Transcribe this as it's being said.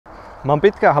Mä oon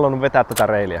pitkään halunnut vetää tätä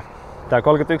reiliä. Tää on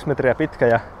 31 metriä pitkä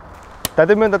ja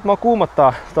täytyy myöntää, että mua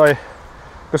kuumottaa toi,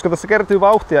 koska tässä kertyy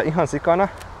vauhtia ihan sikana.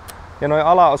 Ja noin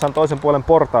alaosan toisen puolen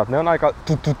portaat, ne on aika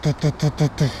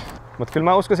Mut kyllä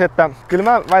mä uskoisin, että kyllä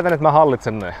mä väitän, että mä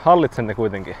hallitsen ne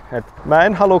kuitenkin. Et mä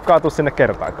en halua kaatua sinne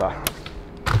kertaakaan.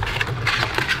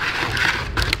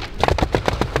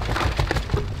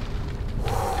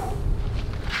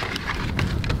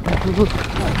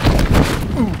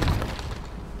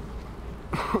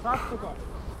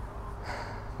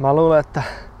 Mä luulen, että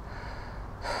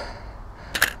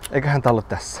eiköhän tää ollut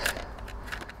tässä.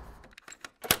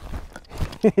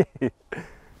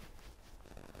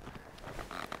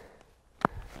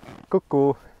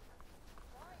 Kukkuu.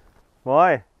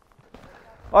 Moi.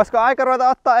 Olisiko aika ruveta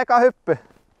ottaa eka hyppy?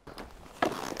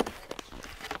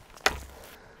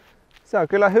 Se on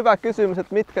kyllä hyvä kysymys,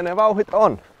 että mitkä ne vauhit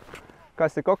on. Kai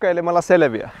se kokeilemalla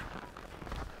selviää.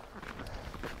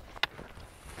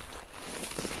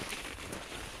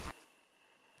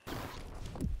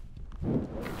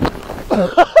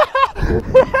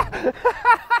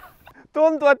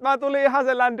 Tuntuu, että mä tulin ihan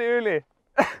sen ländin yli.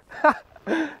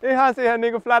 Ihan siihen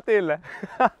niinku flatille.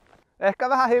 Ehkä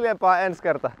vähän hiljempaa ensi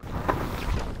kerta.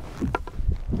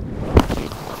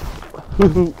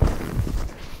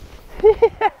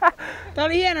 Tää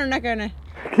oli hienon näköinen.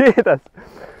 Kiitos.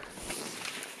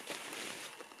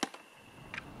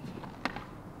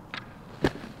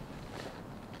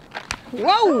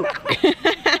 Wow!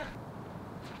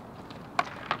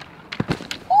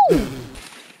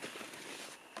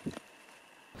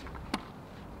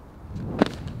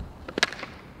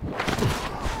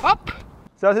 Hop!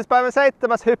 Se on siis päivän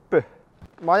 7. hyppy.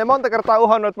 Mä oon jo monta kertaa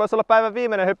uhannut, että voisi olla päivän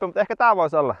viimeinen hyppy, mutta ehkä tää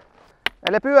voisi olla.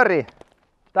 Eli pyörii.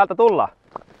 Täältä tullaan.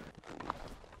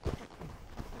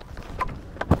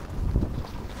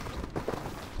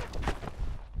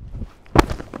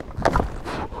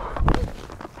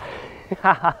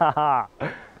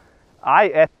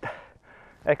 Ai että.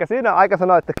 Ehkä siinä on aika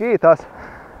sanoa, että kiitos.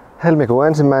 Helmikuun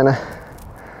 1.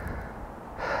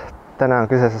 Tänään on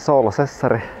kyseessä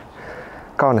soolosessari.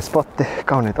 Kaunis spotti,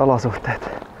 kauniit olosuhteet.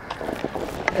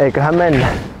 Eiköhän mennä.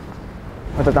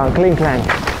 Otetaan kling klang.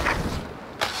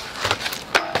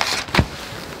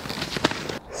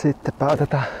 Sittenpä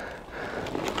otetaan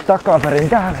takaperin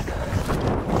käännet.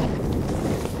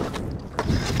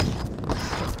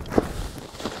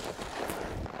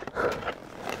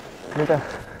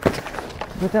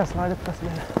 Mitäs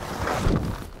laitettaisiin vielä?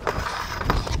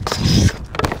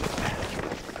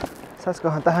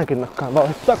 Saiskohan tähänkin nokkaan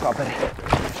vauhdit takaperin?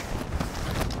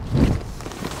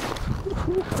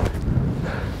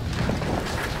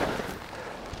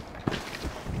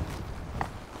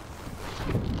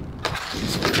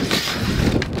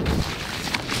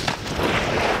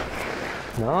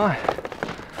 Noin.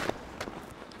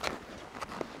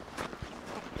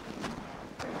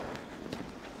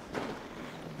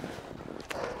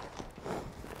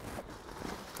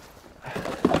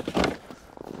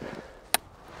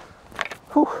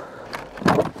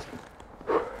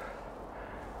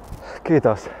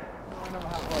 Kiitos.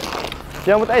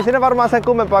 Joo, mutta ei siinä varmaan sen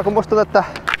kummempaa, kun musta tuntuu, että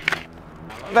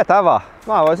vetää vaan.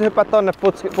 Mä voisin hyppää tonne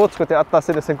putskut ja ottaa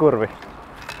sinne sen kurvi.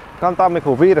 On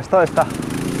tammikuun 15.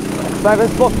 Päivän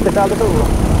spotti täältä tulla.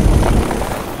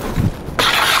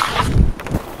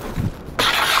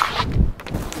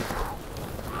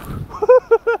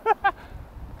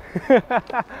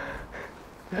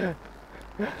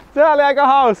 Se oli aika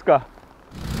hauska.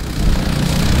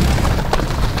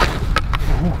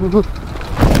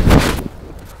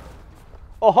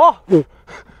 Oho!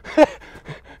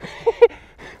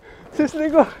 Siis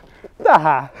niinku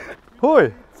tähän.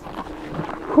 Hui!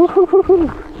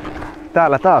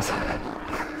 Täällä taas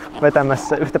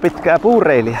vetämässä yhtä pitkää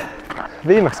puureiliä.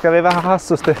 Viimeksi kävi vähän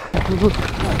hassusti.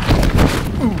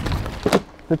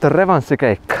 Nyt on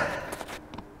revanssikeikka.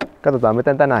 Katsotaan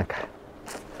miten tänään käy.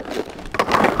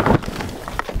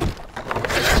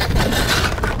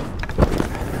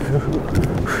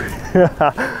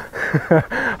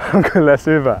 On kyllä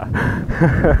syvää.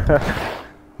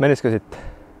 Menisikö sitten?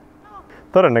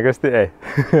 Todennäköisesti ei.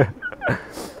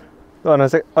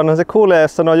 Onhan se coolia,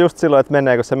 jos sanoo just silloin, että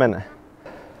menee kun se menee.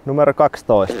 Numero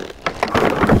 12.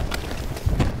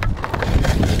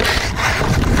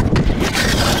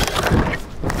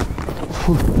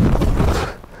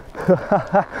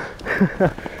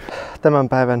 Tämän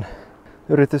päivän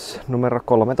yritys numero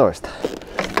 13.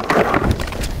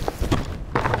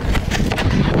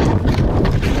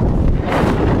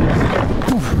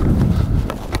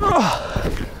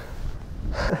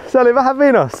 Se oli vähän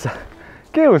vinossa.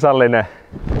 Kiusallinen.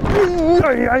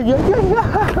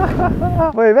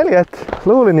 Voi veljet,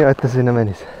 luulin jo, että siinä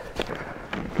menisi.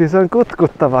 Kyllä se on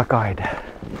kutkuttava kaide.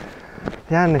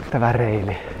 Jännittävä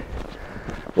reili.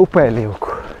 Upea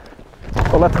liuku.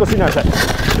 Oletko sinä se?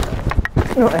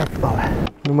 No et ole.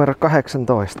 Numero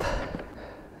 18.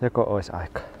 Joko ois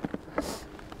aika?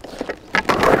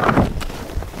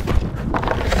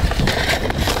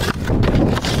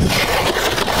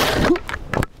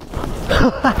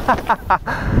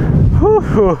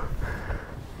 Huhhuh.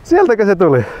 Sieltäkö se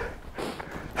tuli?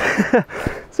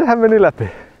 Sehän meni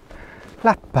läpi.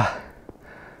 Läppä.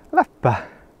 Läppä.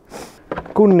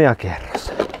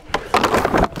 Kunniakierros.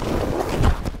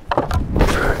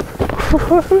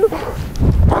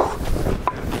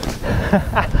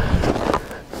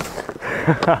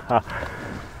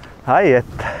 Ai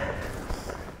että.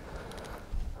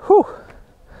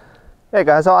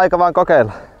 Eiköhän se ole aika vaan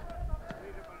kokeilla.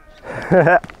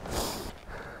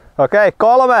 Okei,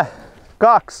 3,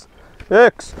 2,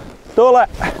 1, tule!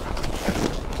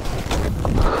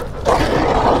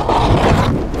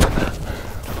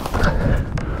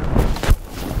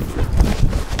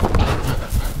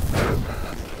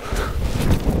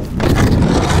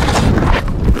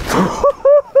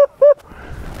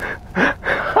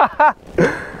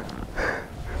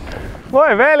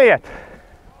 Voi veljet!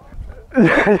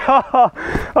 Joo,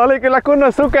 oli kyllä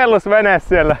kunnon sukellusvene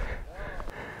siellä.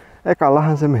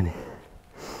 Ekallahan se meni.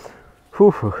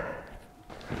 Huhhuh.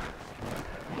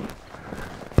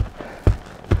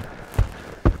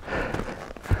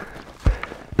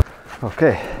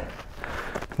 Okei.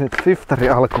 Nyt fiftari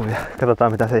alkuun ja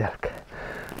katsotaan mitä sen jälkeen.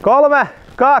 3,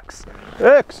 2,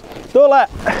 1, tule!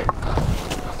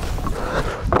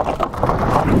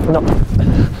 No.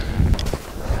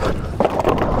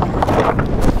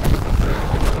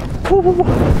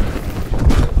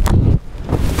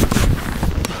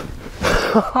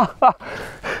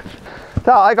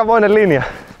 Tää on aikamoinen linja.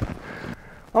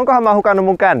 Onkohan mä hukannut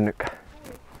mun kännykkä?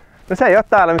 No se ei oo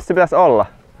täällä missä se pitäisi olla.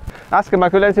 Äsken mä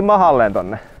kyllä ensin mahalleen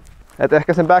tonne. Et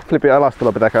ehkä sen backflipin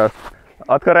alastulo pitää käydä.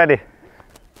 Ootko ready?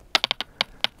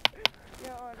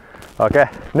 Okei,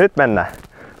 nyt mennään.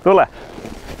 Tule!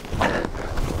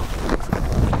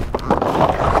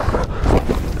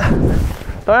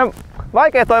 Toi on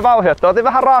vaikea toi vauhioitto. Otin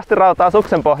vähän raastirautaa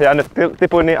suksen pohjaan, nyt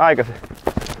tipuin niin aikaisin.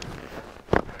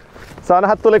 Saa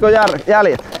nähdä tuliko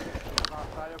jäljet.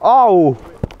 Au!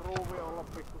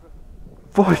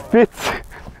 Voi vitsi!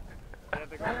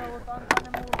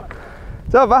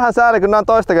 Se on vähän sääli, kun nää on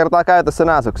toista kertaa käytössä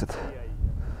nää sukset.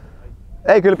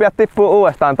 Ei kyllä pidä tippua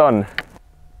uudestaan tonne.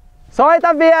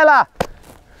 Soita vielä!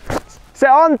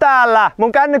 Se on täällä!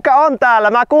 Mun kännykkä on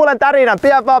täällä! Mä kuulen tärinän,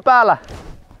 pidä vaan päällä!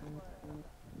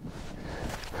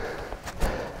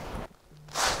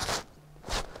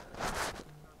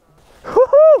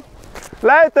 Huhuu!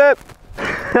 Löytyy!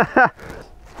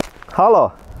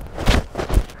 Halo!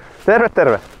 Terve,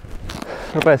 terve!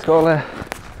 Rupeisko olemaan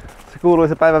se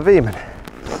kuuluisa päivän viimeinen?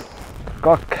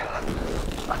 Kokeilla.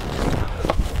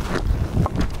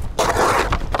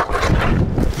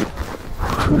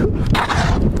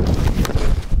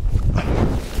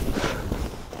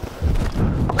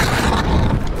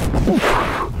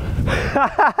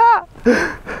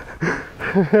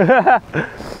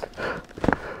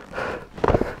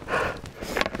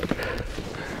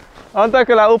 On toi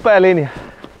kyllä upea linja.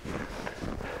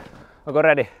 Onko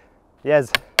ready?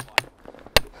 Yes.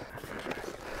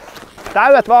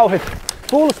 Täydet vauhdit.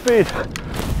 Full speed.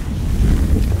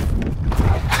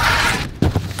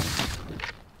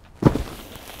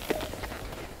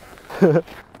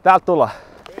 Täältä tullaan.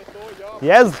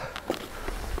 Yes.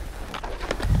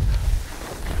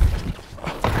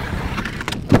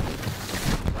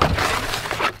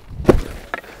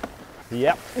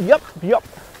 Jep.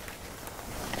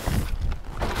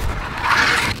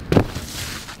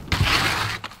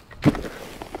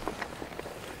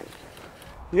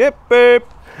 Jeppi!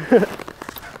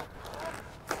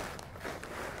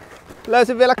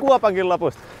 Löysin vielä kuopankin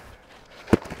lopusta.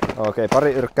 Okei,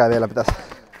 pari yrkkää vielä pitäisi.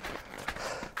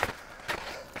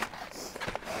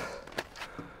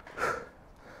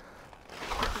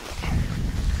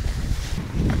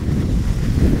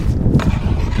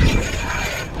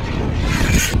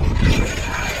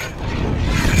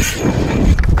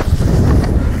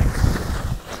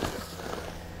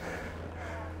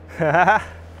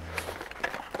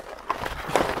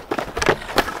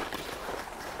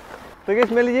 Tekis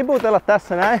mieli jibutella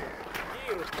tässä näin.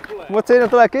 Mut siinä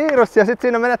tulee kiirus ja sit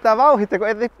siinä menettää vauhit ja kun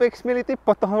ei mieli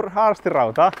tippua tohon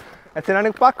harstirautaan. Et siinä on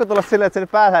niinku pakko tulla silleen, että se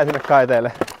nyt pääsee sinne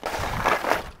kaiteelle.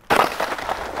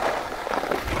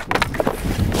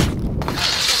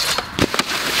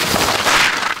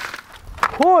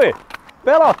 Hui!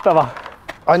 Pelottava!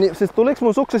 Ai niin, siis tuliks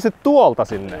mun suksi sit tuolta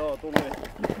sinne? Joo, tuli.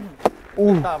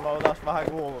 Tää on taas vähän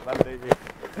kuuma väliin.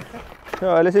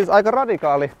 Joo, eli siis aika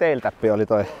radikaali tail-täppi oli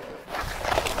toi.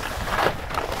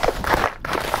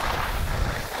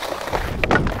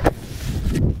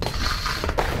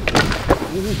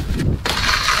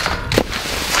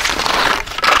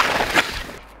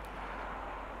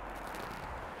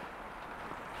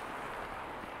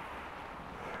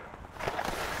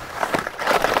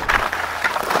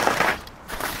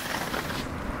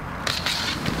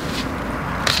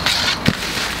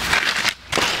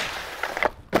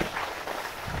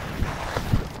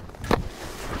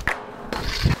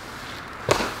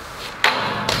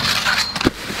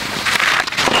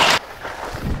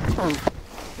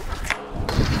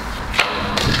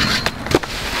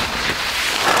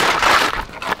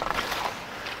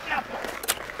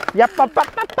 Jappa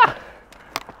pappa.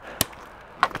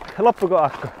 Loppuko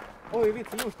akku? Oi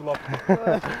vitsi, just loppu.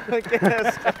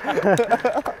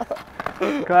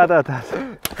 Katsotaan.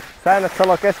 Säännöt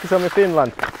Salo, Keski-Suomi,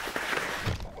 Finland.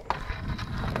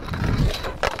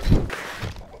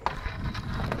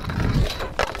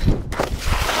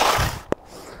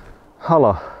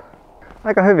 Halo.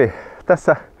 Aika hyvin.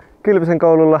 Tässä Kilpisen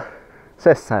koululla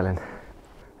sessäilen.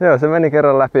 Joo, se meni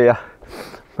kerran läpi ja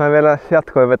mä vielä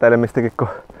jatkoin vetelemistäkin, kun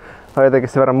on jotenkin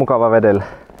sen verran mukava vedellä.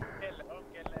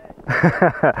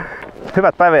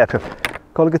 Hyvät päivänjatkot.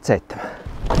 37.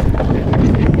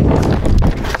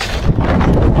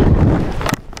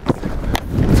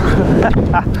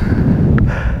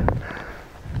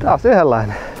 Tää on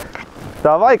yhdenlainen.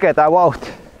 Tää on vaikea tää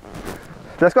vauhti.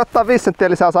 Pitäisikö ottaa 5 senttiä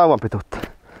lisää sauvan pituutta?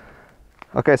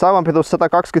 Okei, sauvan pituus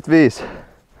 125.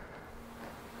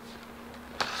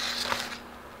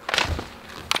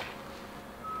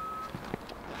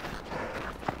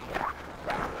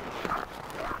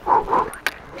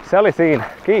 Se oli siinä.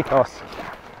 Kiitos.